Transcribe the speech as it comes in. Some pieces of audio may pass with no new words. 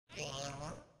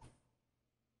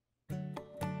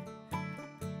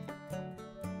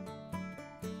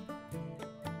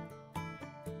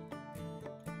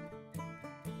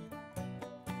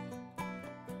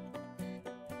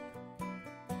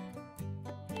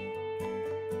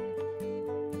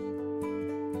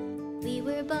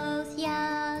We were both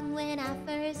young when I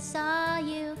first saw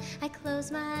you. I close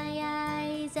my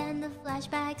eyes and the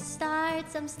flashback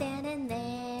starts. I'm standing there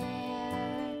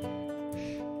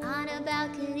on a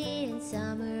balcony in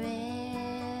summer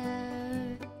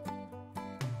air.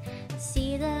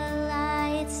 See the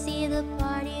lights, see the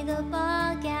party, the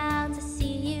ball gowns. I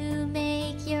see you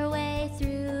make your way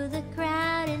through the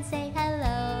crowd and say hello.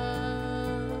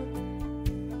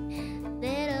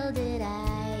 Little did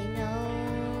I know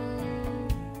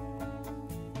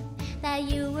that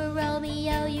you were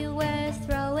Romeo, you were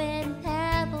throwing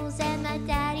pebbles, and my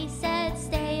daddy said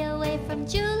stay away from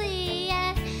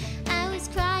Juliet. I was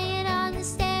crying on the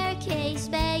staircase,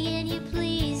 begging you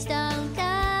please don't go.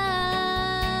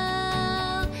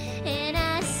 And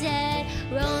I said,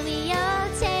 Romeo,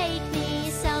 take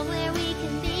me somewhere we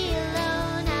can be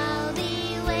alone. I'll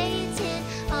be waiting,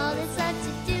 all that's left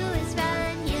to do is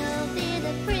run. You'll be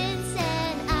the prince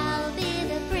and I'll be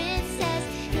the princess.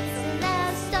 It's a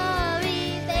love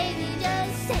story, baby,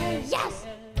 just say yes.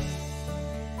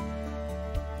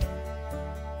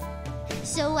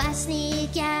 So I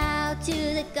sneak out to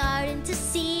the garden to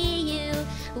see you.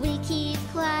 We keep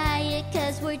quiet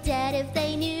cause we're dead if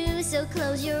they knew. So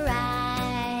close your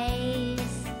eyes,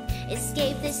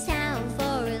 escape this town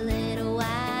for a little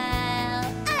while.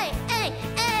 Hey, hey,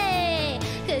 hey,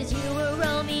 cause you were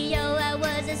Romeo, I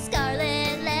was a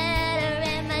scarlet letter,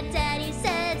 and my daddy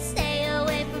said stay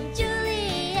away from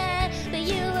Juliet. But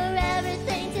you were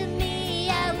everything to me,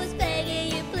 I was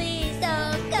begging you please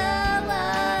don't go.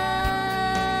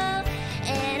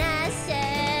 And I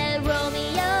said,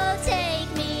 Romeo, take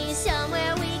me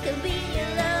somewhere we could be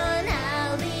alone.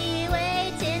 I'll be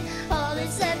waiting, all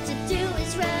that's left to do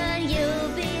is run. You'll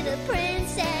be the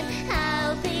prince and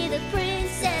I'll be the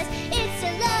princess. It's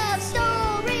a love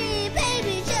story,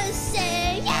 baby, just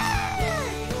say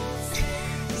yes.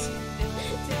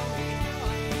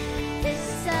 This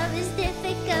stuff is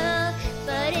difficult,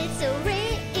 but it's so real.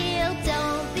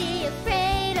 Don't be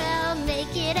afraid, I'll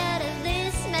make it out of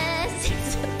this mess.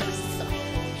 It's a love song.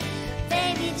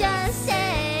 Baby, just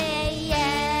say yes.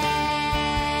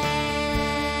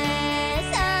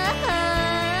 Oh,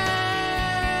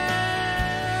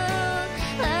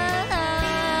 oh, oh.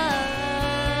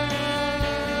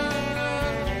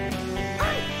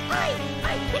 Oi,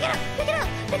 pick it up, pick it up,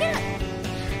 pick it up.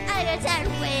 I got tired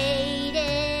of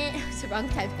waiting. It was the wrong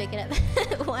time to pick it up.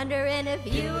 Wondering if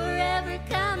you were ever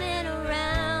coming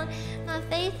around. My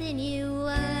faith in you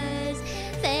was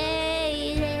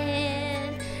fading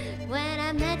when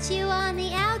I met you on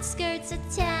the outskirts of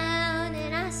town.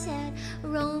 And I said,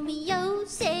 Romeo,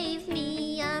 save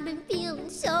me, I've been feeling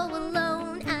so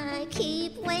alone. I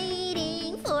keep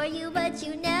waiting for you, but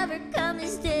you never